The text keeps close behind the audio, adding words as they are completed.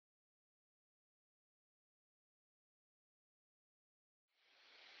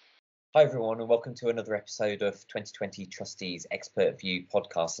Hi everyone, and welcome to another episode of 2020 Trustees ExpertView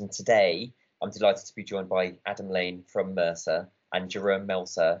podcast. And today I'm delighted to be joined by Adam Lane from Mercer and Jerome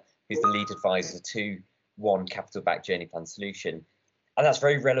Melcer, who's the lead advisor to One Capital Back Journey Plan Solution. And that's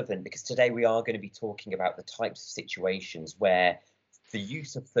very relevant because today we are going to be talking about the types of situations where the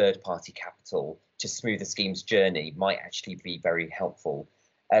use of third-party capital to smooth a scheme's journey might actually be very helpful,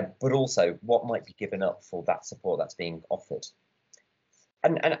 but also what might be given up for that support that's being offered.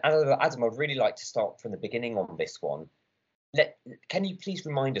 And Adam, I'd really like to start from the beginning on this one. Can you please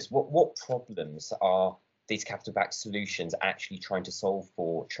remind us what problems are these capital-backed solutions actually trying to solve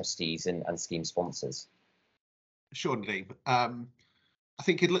for trustees and scheme sponsors? Sure, Nadeem. I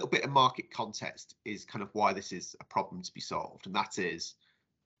think a little bit of market context is kind of why this is a problem to be solved, and that is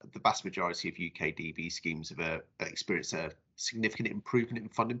the vast majority of UK DB schemes have experienced a significant improvement in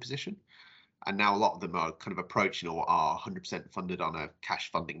funding position. And now a lot of them are kind of approaching or are 100% funded on a cash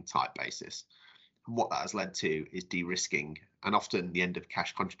funding type basis. And what that has led to is de-risking and often the end of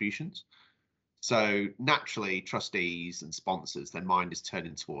cash contributions. So naturally, trustees and sponsors, their mind is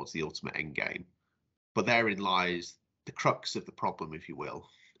turning towards the ultimate end game. But therein lies the crux of the problem, if you will.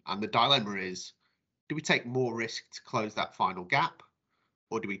 And the dilemma is, do we take more risk to close that final gap?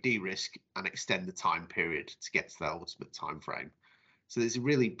 Or do we de-risk and extend the time period to get to the ultimate time frame? So there's a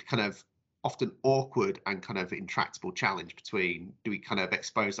really kind of often awkward and kind of intractable challenge between, do we kind of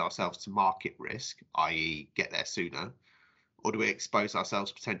expose ourselves to market risk, i.e. get there sooner, or do we expose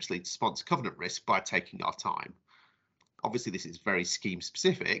ourselves potentially to sponsor covenant risk by taking our time? Obviously this is very scheme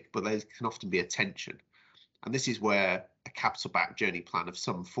specific, but there can often be a tension. And this is where a capital back journey plan of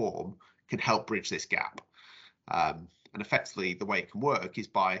some form can help bridge this gap. And effectively the way it can work is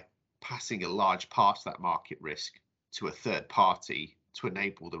by passing a large part of that market risk to a third party to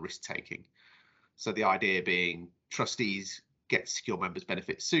enable the risk taking. So the idea being trustees get to secure members'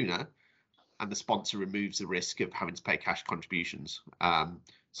 benefits sooner, and the sponsor removes the risk of having to pay cash contributions.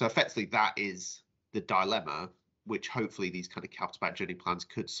 So effectively that is the dilemma which hopefully these kind of capital back journey plans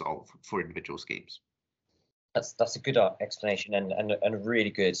could solve for individual schemes. That's a good explanation and a really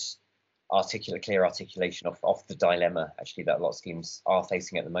good clear articulation of the dilemma actually that a lot of schemes are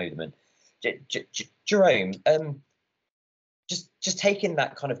facing at the moment. Jerome, just taking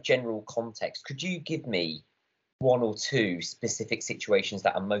that kind of general context, could you give me one or two specific situations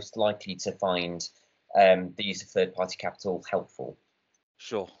that are most likely to find the use of third-party capital helpful?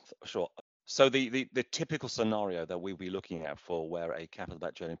 Sure. So the typical scenario that we'll be looking at for where a capital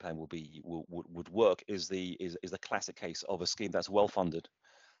back journey plan would work is the classic case of a scheme that's well funded,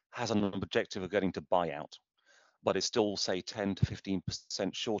 has an objective of getting to buyout, but is still say 10 to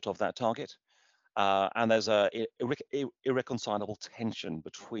 15% short of that target. And there's a irreconcilable tension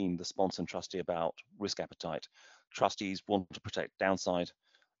between the sponsor and trustee about risk appetite. Trustees want to protect downside,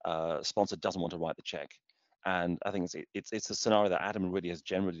 sponsor doesn't want to write the check. And I think it's a scenario that Adam really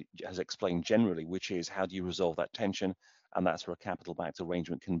has explained generally, which is how do you resolve that tension? And that's where a capital backed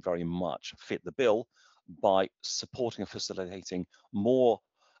arrangement can very much fit the bill by supporting and facilitating more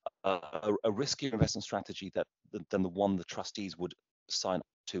a riskier investment strategy than the one the trustees would sign up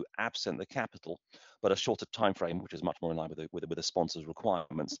to absent the capital, but a shorter time frame, which is much more in line with the sponsor's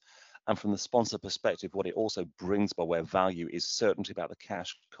requirements. And from the sponsor perspective, what it also brings by way of value is certainty about the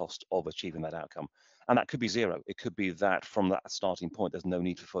cash cost of achieving that outcome. And that could be zero. It could be that from that starting point, there's no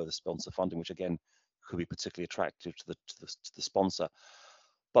need for further sponsor funding, which again could be particularly attractive to the sponsor.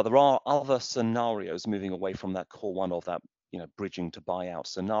 But there are other scenarios moving away from that core one of that, bridging to buyout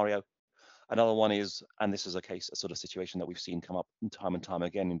scenario. Another one is, and this is a sort of situation that we've seen come up time and time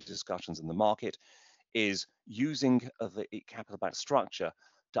again in discussions in the market, is using the capital back structure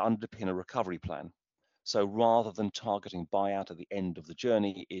to underpin a recovery plan. So rather than targeting buyout at the end of the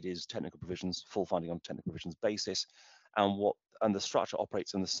journey, it is technical provisions, full funding on technical provisions basis, and the structure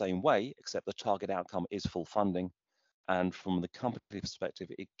operates in the same way, except the target outcome is full funding. And from the company perspective,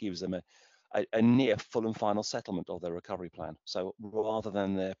 it gives them a near full and final settlement of their recovery plan. So rather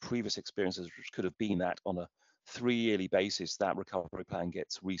than their previous experiences, which could have been that on a 3-yearly basis, that recovery plan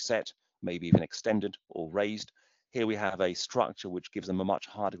gets reset, maybe even extended or raised. Here we have a structure which gives them a much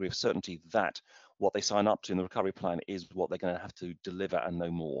higher degree of certainty that what they sign up to in the recovery plan is what they're going to have to deliver and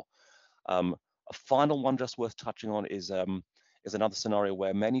no more. A final one just worth touching on is another scenario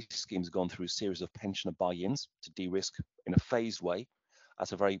where many schemes have gone through a series of pensioner buy-ins to de-risk in a phased way.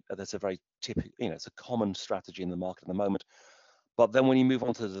 That's a very typical, it's a common strategy in the market at the moment. But then when you move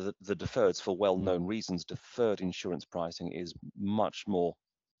on to the deferreds, for well-known reasons, deferred insurance pricing is much more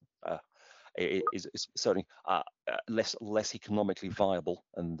is certainly less economically viable,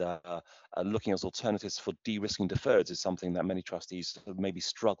 and looking at alternatives for de-risking deferreds is something that many trustees maybe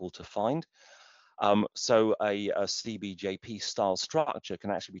struggle to find. So a CBJP style structure can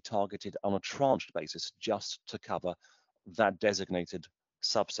actually be targeted on a tranched basis just to cover that designated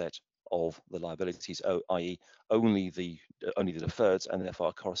subset of the liabilities, i.e. only the deferreds, and therefore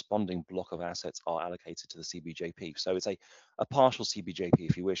a corresponding block of assets are allocated to the CBJP. So it's a partial CBJP,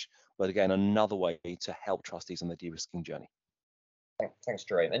 if you wish, but again, another way to help trustees on the de-risking journey. Thanks,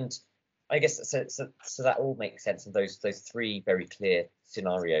 Jerome. And I guess so that all makes sense, and those three very clear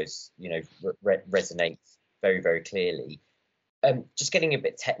scenarios, resonate very, very clearly. Just getting a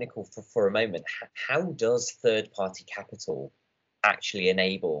bit technical for a moment, how does third-party capital actually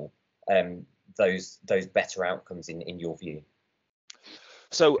enable those better outcomes in your view?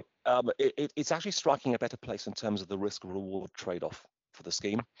 So it's actually striking a better place in terms of the risk-reward trade-off for the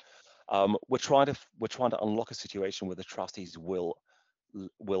scheme. We're trying to unlock a situation where the trustees will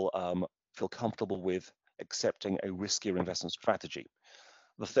feel comfortable with accepting a riskier investment strategy.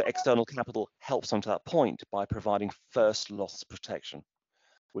 The external capital helps them to that point by providing first loss protection,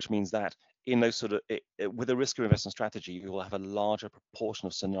 which means that in those with a riskier investment strategy, you will have a larger proportion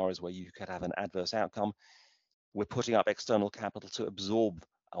of scenarios where you could have an adverse outcome. We're putting up external capital to absorb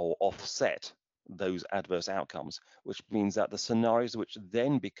or offset those adverse outcomes, which means that the scenarios which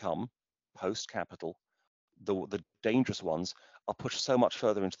then become post-capital, the dangerous ones, are pushed so much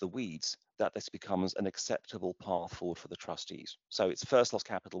further into the weeds that this becomes an acceptable path forward for the trustees. So it's first loss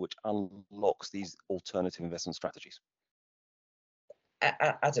capital which unlocks these alternative investment strategies.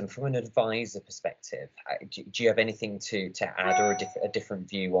 Adam, from an advisor perspective, do you have anything to add, or a different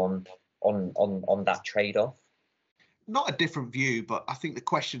view on that trade-off? Not a different view, but I think the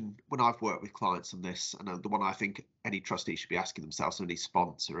question when I've worked with clients on this, and the one I think any trustee should be asking themselves, and any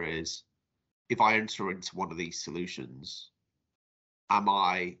sponsor, is, if I enter into one of these solutions, am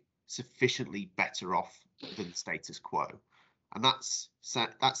I sufficiently better off than the status quo? And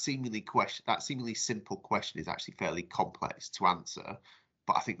that seemingly simple question is actually fairly complex to answer,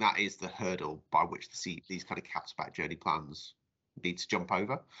 but I think that is the hurdle by which these kind of capital-backed journey plans need to jump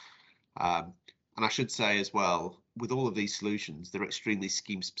over. And I should say as well, with all of these solutions, they're extremely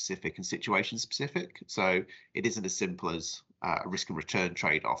scheme specific and situation specific. So it isn't as simple as a risk and return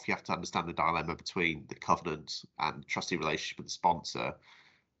trade-off. You have to understand the dilemma between the covenant and the trustee relationship with the sponsor,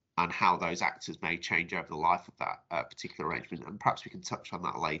 and how those actors may change over the life of that particular arrangement. And perhaps we can touch on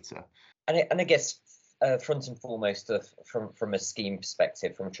that later. And I guess front and foremost, from a scheme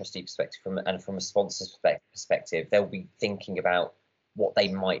perspective, from a trustee perspective, from a sponsor's perspective, they'll be thinking about what they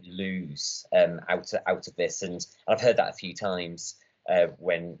might lose out of this, and I've heard that a few times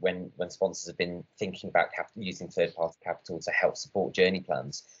when sponsors have been thinking about using third-party capital to help support journey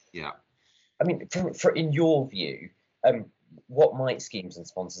plans. Yeah, I mean, in your view, what might schemes and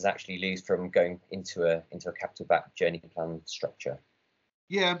sponsors actually lose from going into a capital-backed journey plan structure?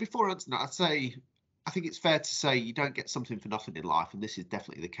 Yeah, before answering that, I'd say I think it's fair to say you don't get something for nothing in life, and this is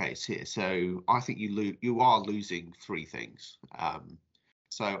definitely the case here. So I think you are losing three things.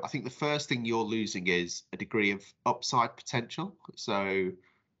 So I think the first thing you're losing is a degree of upside potential. So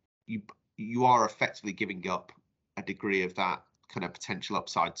you are effectively giving up a degree of that kind of potential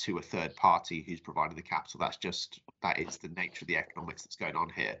upside to a third party who's providing the capital. That is the nature of the economics that's going on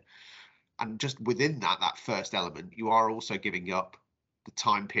here. And just within that first element, you are also giving up the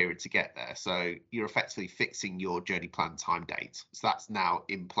time period to get there. So you're effectively fixing your journey plan time date. So that's now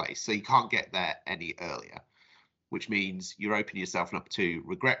in place. So you can't get there any earlier, which means you're opening yourself up to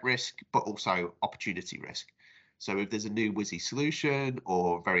regret risk, but also opportunity risk. So if there's a new whizzy solution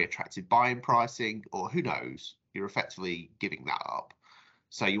or very attractive buy-in pricing, or who knows, you're effectively giving that up.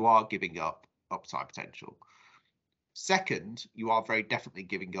 So you are giving up upside potential. Second, you are very definitely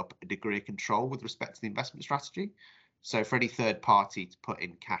giving up a degree of control with respect to the investment strategy. So for any third party to put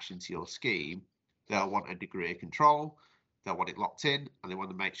in cash into your scheme, they'll want a degree of control, they'll want it locked in, and they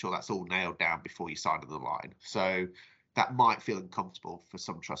want to make sure that's all nailed down before you sign on the line. So that might feel uncomfortable for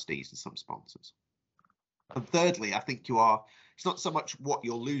some trustees and some sponsors. And thirdly, I think it's not so much what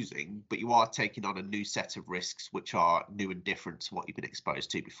you're losing, but you are taking on a new set of risks which are new and different to what you've been exposed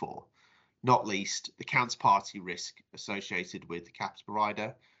to before. Not least the counterparty risk associated with the capital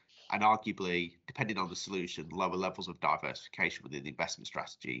provider, and arguably, depending on the solution, lower levels of diversification within the investment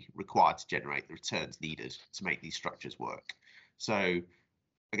strategy required to generate the returns needed to make these structures work. So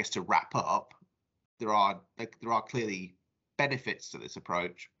I guess to wrap up, there are clearly benefits to this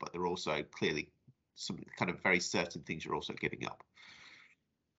approach, but there are also clearly some kind of very certain things you're also giving up.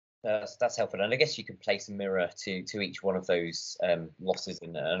 That's helpful, and I guess you can place a mirror to each one of those losses,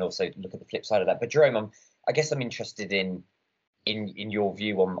 and also look at the flip side of that. But Jerome, I guess I'm interested in your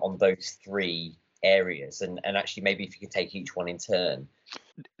view on those three areas, and actually maybe if you could take each one in turn.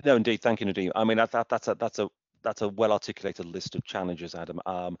 No, indeed, thank you, Nadeem. I mean, that's a well articulated list of challenges, Adam,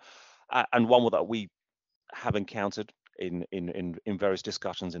 and one that we have encountered in various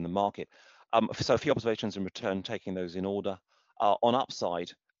discussions in the market. So a few observations in return, taking those in order. On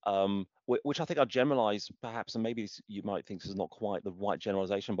upside, which I think I'll generalize perhaps, and maybe you might think this is not quite the right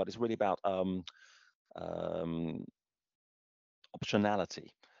generalization, but it's really about optionality.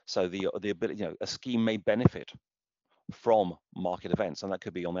 So the ability, a scheme may benefit from market events, and that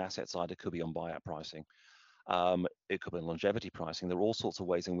could be on the asset side, it could be on buyout pricing, it could be on longevity pricing. There are all sorts of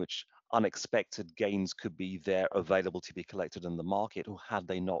ways in which unexpected gains could be there available to be collected in the market, or had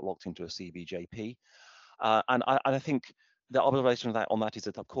they not locked into a CBJP. And I think the observation on that is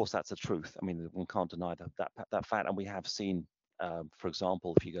that, of course, that's the truth. I mean, one can't deny that fact, and we have seen, for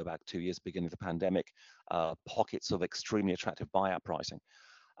example, if you go back 2 years, beginning of the pandemic, pockets of extremely attractive buyout pricing.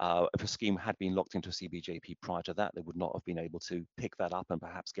 If a scheme had been locked into a CBJP prior to that, they would not have been able to pick that up and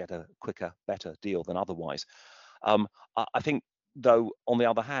perhaps get a quicker, better deal than otherwise. I think, though, on the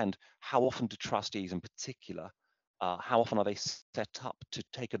other hand, how often do trustees in particular, how often are they set up to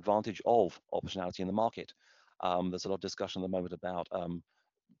take advantage of optionality in the market? There's a lot of discussion at the moment about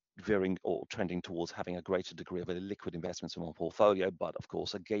veering or trending towards having a greater degree of liquid investments in one portfolio, but of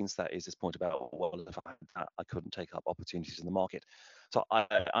course against that is this point about, well, if I had that, I couldn't take up opportunities in the market. So I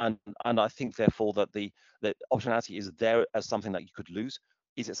think therefore that the optionality is there as something that you could lose.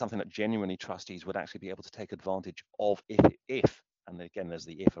 Is it something that genuinely trustees would actually be able to take advantage of if and again there's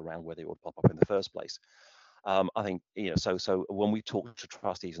the if around whether it would pop up in the first place. I think, so when we talk to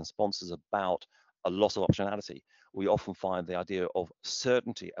trustees and sponsors about a loss of optionality, we often find the idea of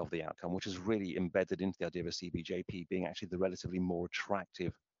certainty of the outcome, which is really embedded into the idea of a CBJP being actually the relatively more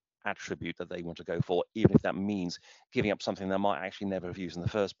attractive attribute that they want to go for, even if that means giving up something they might actually never have used in the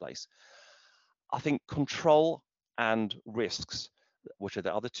first place. I think control and risks, which are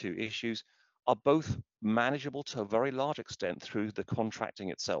the other two issues, are both manageable to a very large extent through the contracting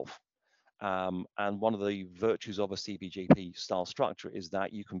itself. And one of the virtues of a CBJP style structure is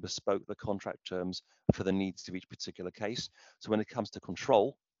that you can bespoke the contract terms for the needs of each particular case. So when it comes to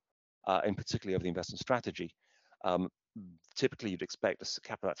control, in particular of the investment strategy, typically you'd expect a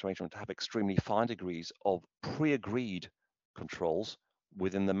capital arrangement to have extremely fine degrees of pre-agreed controls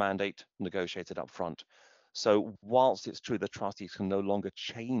within the mandate negotiated up front. So whilst it's true that trustees can no longer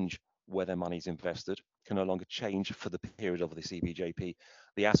change where their money is invested, can no longer change for the period of the CBJP,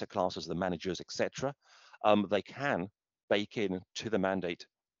 the asset classes, the managers, etc., they can bake in to the mandate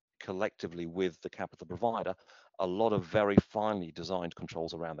collectively with the capital provider a lot of very finely designed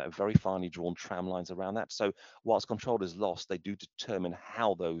controls around that, very finely drawn tram lines around that. So whilst control is lost, they do determine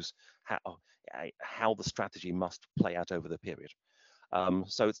how the strategy must play out over the period.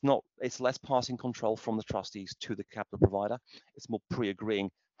 So it's less passing control from the trustees to the capital provider. It's more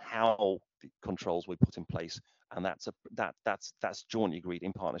pre-agreeing how the controls we put in place, and that's jointly agreed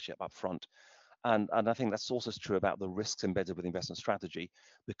in partnership up front. And I think that's also true about the risks embedded with investment strategy.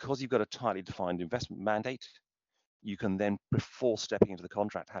 Because you've got a tightly defined investment mandate, you can then, before stepping into the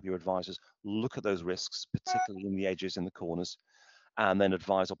contract, have your advisors look at those risks, particularly in the edges, in the corners, and then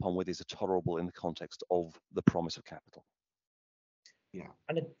advise upon whether these are tolerable in the context of the promise of capital. Yeah,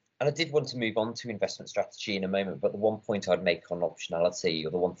 and I did want to move on to investment strategy in a moment, but the one point I'd make on optionality, or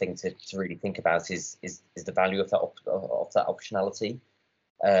the one thing to really think about, is the value of that optionality.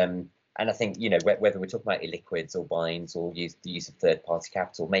 And I think, whether we're talking about illiquids or binds or the use of third-party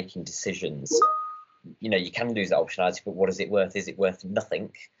capital, making decisions, you can lose that optionality, but what is it worth? Is it worth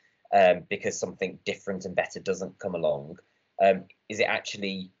nothing because something different and better doesn't come along? Is it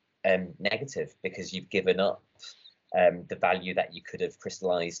actually negative because you've given up the value that you could have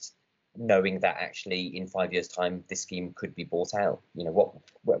crystallized, knowing that actually in 5 years' time this scheme could be bought out?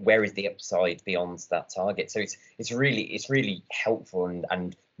 Where is the upside beyond that target? So it's really helpful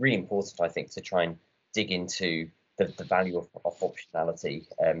and really important, I think, to try and dig into the value of optionality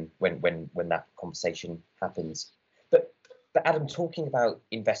when that conversation happens. But Adam, talking about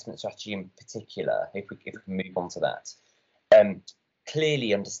investment strategy in particular, if we move on to that,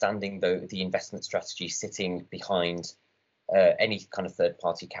 clearly understanding the investment strategy sitting behind any kind of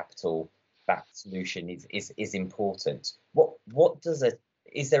third-party capital-backed solution is important.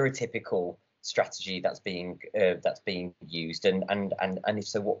 Is there a typical strategy that's being used, and if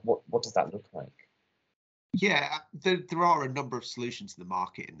so, what does that look like? Yeah, there are a number of solutions in the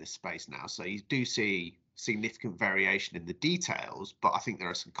market in this space now. So you do see significant variation in the details, but I think there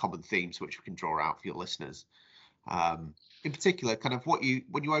are some common themes which we can draw out for your listeners. In particular, kind of when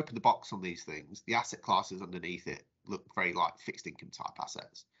you open the box on these things, the asset classes underneath it look very like fixed income type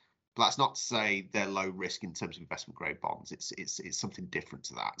assets. But that's not to say they're low risk in terms of investment grade bonds. It's something different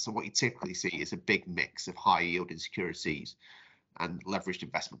to that. So what you typically see is a big mix of high yielding securities and leveraged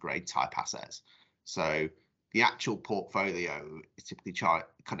investment grade type assets. So the actual portfolio is typically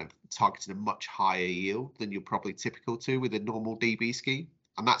kind of targeting a much higher yield than you're probably typical to with a normal DB scheme.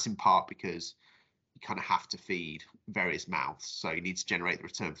 And that's in part because you kind of have to feed various mouths. So you need to generate the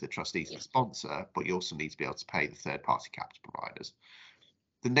return for the trustees and the sponsor, but you also need to be able to pay the third party capital providers.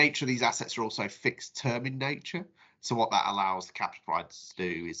 The nature of these assets are also fixed term in nature. So what that allows the capital providers to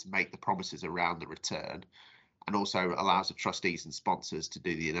do is make the promises around the return, and also allows the trustees and sponsors to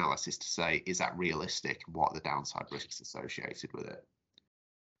do the analysis to say, is that realistic and what are the downside risks associated with it?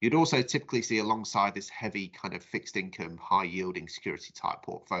 You'd also typically see alongside this heavy kind of fixed income, high yielding security type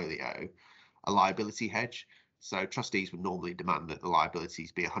portfolio, a liability hedge. So trustees would normally demand that the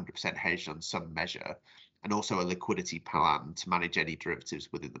liabilities be 100% hedged on some measure, and also a liquidity plan to manage any derivatives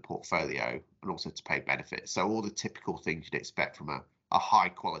within the portfolio and also to pay benefits. So all the typical things you'd expect from a high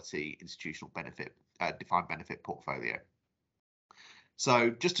quality institutional benefit, defined benefit portfolio.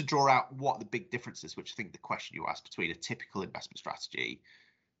 So just to draw out what the big differences, which I think the question you asked between a typical investment strategy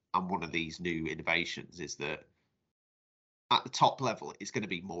and one of these new innovations, is that at the top level, it's going to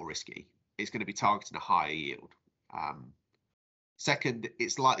be more risky. It's going to be targeting a higher yield. Second,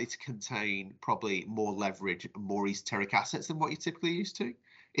 it's likely to contain probably more leverage and more esoteric assets than what you're typically used to.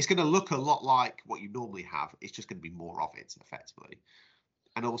 It's going to look a lot like what you normally have. It's just going to be more of it, effectively.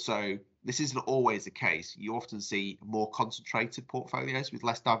 And also, this isn't always the case. You often see more concentrated portfolios with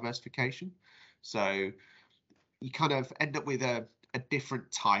less diversification. So you kind of end up with a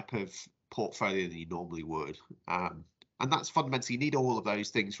different type of portfolio than you normally would. And that's fundamentally, you need all of those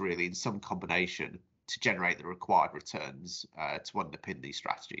things really in some combination to generate the required returns to underpin these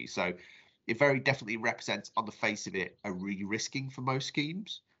strategies. So it very definitely represents, on the face of it, a re-risking for most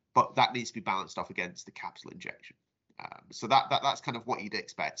schemes, but that needs to be balanced off against the capital injection. So that's kind of what you'd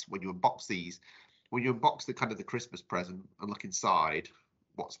expect when you unbox these. When you unbox the kind of the Christmas present and look inside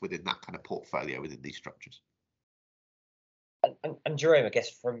what's within that kind of portfolio within these structures. And Jerome, I guess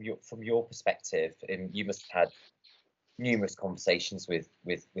from your perspective, you must have had numerous conversations with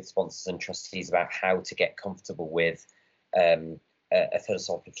sponsors and trustees about how to get comfortable with a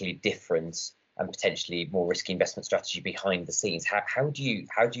philosophically different and potentially more risky investment strategy behind the scenes. How do you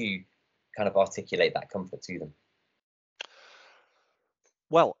kind of articulate that comfort to them?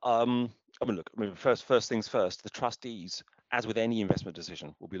 Well, first things first, the trustees, as with any investment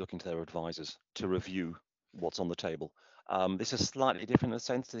decision, will be looking to their advisors to review what's on the table. This is slightly different in a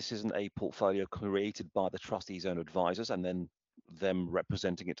sense. This isn't a portfolio created by the trustees' own advisors and then them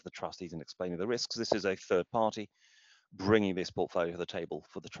representing it to the trustees and explaining the risks. This is a third party bringing this portfolio to the table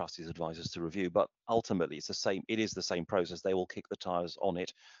for the trustees' advisors to review. But ultimately, it is the same process. They will kick the tires on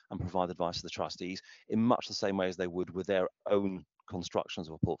it and provide advice to the trustees in much the same way as they would with their own constructions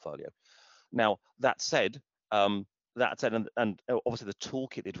of a portfolio. Now, that said, and obviously the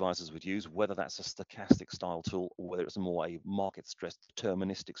toolkit the advisors would use, whether that's a stochastic style tool or whether it's more a market stress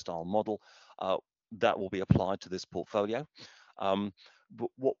deterministic style model, that will be applied to this portfolio. But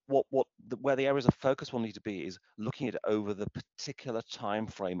where the areas of focus will need to be is looking at it over the particular time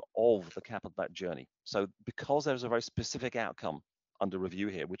frame of the capital back journey. So because there's a very specific outcome under review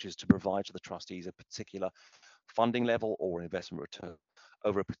here, which is to provide to the trustees a particular funding level or an investment return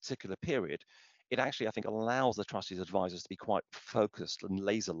over a particular period, it actually, I think, allows the trustees' advisors to be quite focused and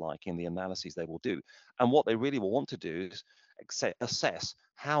laser-like in the analyses they will do. And what they really will want to do is assess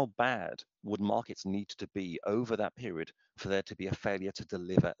how bad would markets need to be over that period for there to be a failure to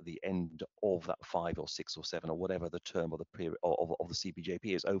deliver at the end of that 5 or 6 or 7 or whatever the term of the period of the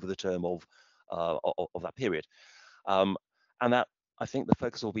CBJP is over the term of that period. And that, I think, the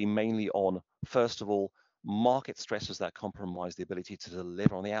focus will be mainly on, first of all, market stresses that compromise the ability to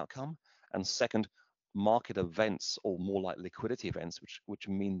deliver on the outcome, and second, market events, or more like liquidity events, which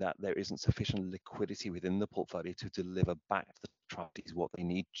mean that there isn't sufficient liquidity within the portfolio to deliver back to the trustees what they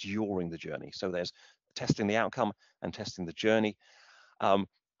need during the journey. So there's testing the outcome and testing the journey.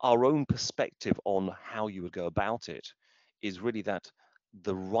 Our own perspective on how you would go about it is really that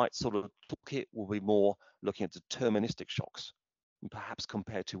the right sort of toolkit will be more looking at deterministic shocks, perhaps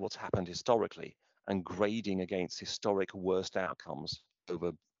compared to what's happened historically, and grading against historic worst outcomes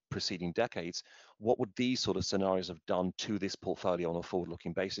over preceding decades, what would these sort of scenarios have done to this portfolio on a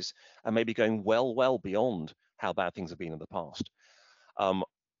forward-looking basis, and maybe going well beyond how bad things have been in the past.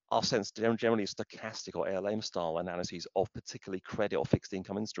 Our sense generally stochastic or ALM style analyses of particularly credit or fixed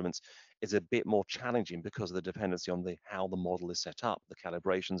income instruments is a bit more challenging because of the dependency on how the model is set up, the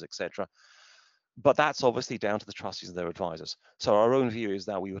calibrations, etc. But that's obviously down to the trustees and their advisors. So our own view is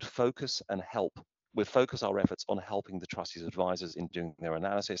that we would focus our efforts on helping the trustees advisors in doing their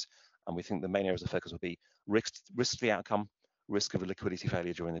analysis. And we think the main areas of focus would be risk-free outcome, risk of liquidity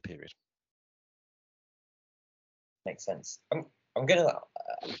failure during the period. Makes sense. I'm going to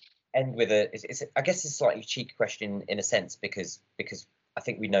end with I guess it's a slightly cheeky question in a sense, because I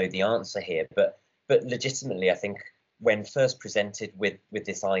think we know the answer here, but legitimately, I think when first presented with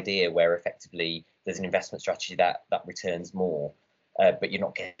this idea where effectively there's an investment strategy that returns more, but you're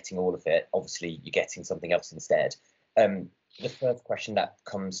not getting all of it, obviously you're getting something else instead. The first question that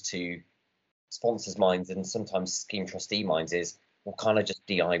comes to sponsors' minds and sometimes scheme trustee minds is, well, can't I just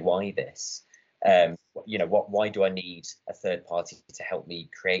DIY this? Why do I need a third party to help me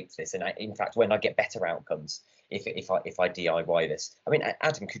create this? And in fact, when I get better outcomes, if I DIY this, I mean,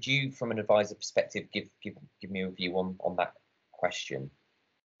 Adam, could you, from an advisor perspective, give me a view on that question?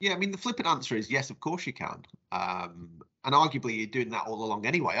 Yeah, I mean, the flippant answer is yes, of course you can. And arguably, you're doing that all along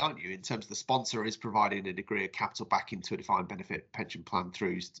anyway, aren't you? In terms of the sponsor is providing a degree of capital back into a defined benefit pension plan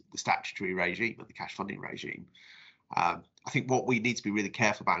through the statutory regime and the cash funding regime. I think what we need to be really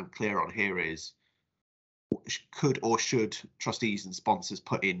careful about and clear on here is, could or should trustees and sponsors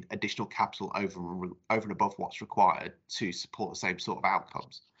put in additional capital over and above what's required to support the same sort of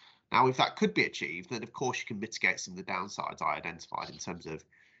outcomes? Now, if that could be achieved, then of course you can mitigate some of the downsides I identified in terms of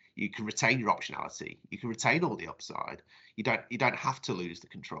you can retain your optionality, you can retain all the upside, you don't have to lose the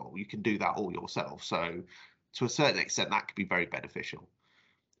control, you can do that all yourself. So to a certain extent, that could be very beneficial.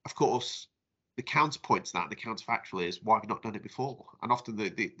 Of course, the counterpoint to that, the counterfactual is, why have you not done it before? And often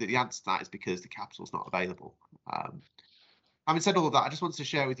the answer to that is because the capital is not available. Having said all of that, I just wanted to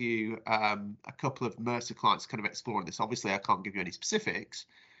share with you a couple of Mercer clients kind of exploring this. Obviously, I can't give you any specifics,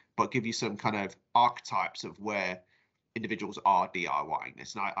 but give you some kind of archetypes of where individuals are DIYing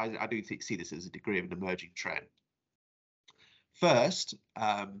this. And I do see this as a degree of an emerging trend. First,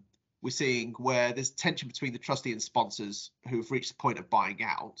 we're seeing where there's tension between the trustee and sponsors who've reached the point of buying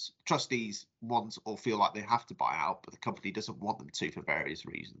out. Trustees want or feel like they have to buy out, but the company doesn't want them to for various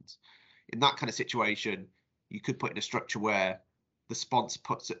reasons. In that kind of situation, you could put in a structure where the sponsor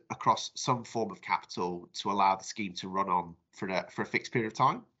puts it across some form of capital to allow the scheme to run on for a fixed period of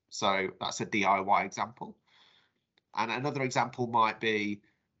time. So that's a DIY example. And another example might be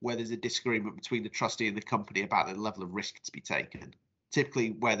where there's a disagreement between the trustee and the company about the level of risk to be taken. Typically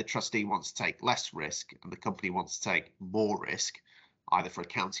where the trustee wants to take less risk and the company wants to take more risk, either for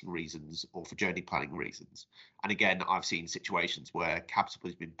accounting reasons or for journey planning reasons. And again, I've seen situations where capital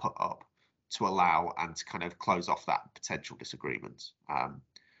has been put up to allow and to kind of close off that potential disagreement.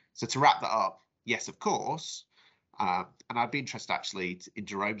 So to wrap that up, yes, of course. And I'd be interested actually in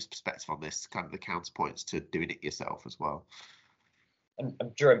Jerome's perspective on this, kind of the counterpoints to doing it yourself as well. And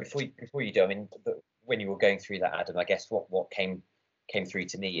Jerome, before you do, I mean, when you were going through that, Adam, I guess what came through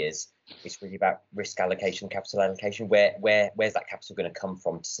to me is it's really about risk allocation, capital allocation. Where's that capital going to come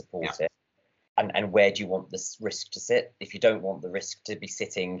from to support it, and where do you want this risk to sit? If you don't want the risk to be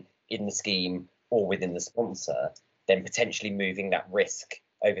sitting in the scheme or within the sponsor, then potentially moving that risk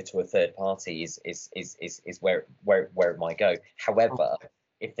over to a third party is where it might go. However,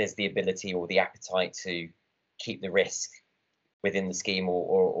 if there's the ability or the appetite to keep the risk within the scheme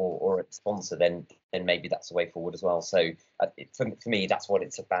or a sponsor, then maybe that's the way forward as well. So for me, that's what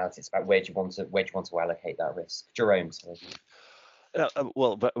it's about. It's about where do you want to allocate that risk. Jerome, sorry.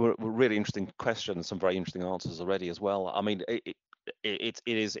 Well, really interesting question, some very interesting answers already as well. I mean, it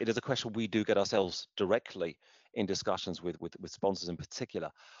is a question we do get ourselves directly in discussions with sponsors in particular.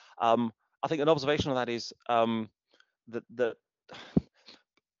 I think an observation of that is that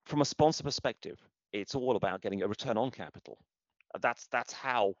from a sponsor perspective, it's all about getting a return on capital. That's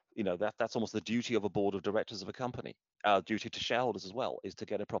how, that's almost the duty of a board of directors of a company. Duty to shareholders as well is to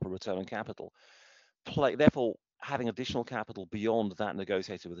get a proper return on capital. Therefore, having additional capital beyond that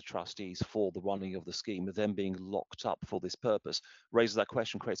negotiated with the trustees for the running of the scheme, then being locked up for this purpose, raises that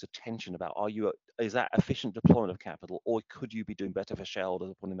question, creates a tension about is that efficient deployment of capital, or could you be doing better for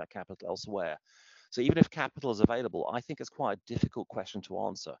shareholders putting that capital elsewhere? So even if capital is available, I think it's quite a difficult question to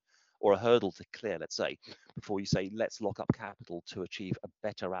answer, or a hurdle to clear, let's say, before you say, let's lock up capital to achieve a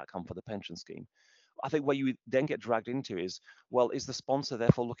better outcome for the pension scheme. I think where you then get dragged into is, well, is the sponsor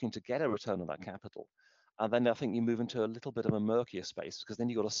therefore looking to get a return on that capital? And then I think you move into a little bit of a murkier space, because then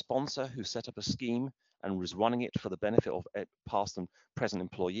you've got a sponsor who set up a scheme and was running it for the benefit of past and present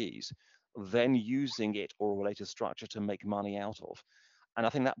employees, then using it or a related structure to make money out of. And I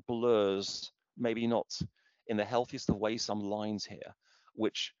think that blurs, maybe not in the healthiest of ways, some lines here,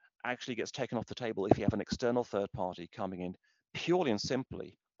 which actually gets taken off the table if you have an external third party coming in purely and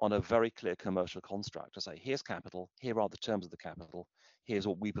simply on a very clear commercial construct to say, here's capital, here are the terms of the capital, here's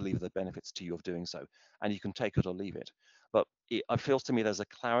what we believe are the benefits to you of doing so, and you can take it or leave it. But it feels to me there's a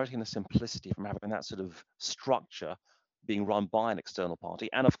clarity and a simplicity from having that sort of structure being run by an external party,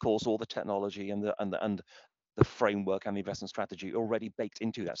 and of course all the technology and the framework and the investment strategy already baked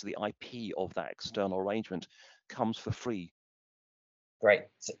into that. So the IP of that external arrangement comes for free. Great.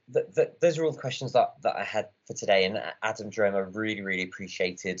 So those are all the questions that I had for today. And Adam, Jerome, I really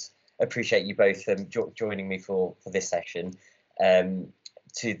appreciate you both joining me for this session.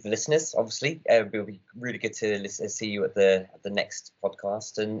 To the listeners, obviously, it'll be really good to see you at the next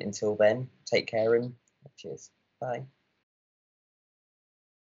podcast. And until then, take care and cheers. Bye.